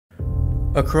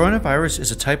A coronavirus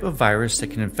is a type of virus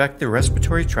that can infect the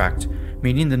respiratory tract,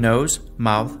 meaning the nose,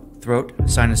 mouth, throat,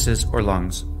 sinuses, or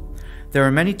lungs. There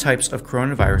are many types of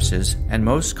coronaviruses, and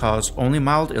most cause only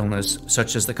mild illness,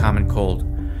 such as the common cold.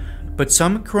 But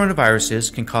some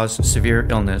coronaviruses can cause severe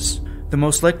illness. The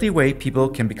most likely way people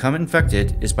can become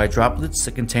infected is by droplets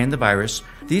that contain the virus.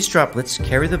 These droplets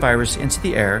carry the virus into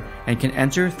the air and can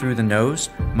enter through the nose,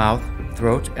 mouth,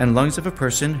 throat, and lungs of a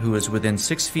person who is within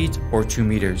 6 feet or 2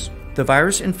 meters. The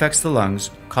virus infects the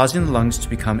lungs, causing the lungs to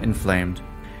become inflamed.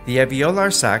 The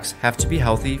alveolar sacs have to be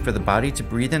healthy for the body to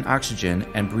breathe in oxygen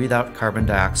and breathe out carbon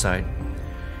dioxide.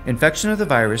 Infection of the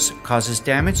virus causes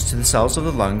damage to the cells of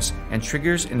the lungs and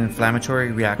triggers an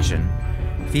inflammatory reaction.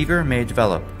 Fever may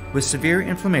develop. With severe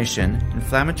inflammation,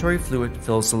 inflammatory fluid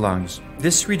fills the lungs.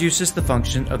 This reduces the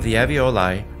function of the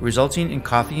alveoli, resulting in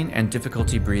coughing and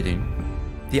difficulty breathing.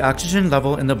 The oxygen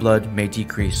level in the blood may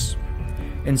decrease.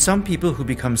 In some people who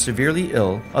become severely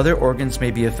ill, other organs may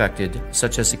be affected,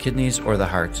 such as the kidneys or the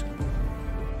heart.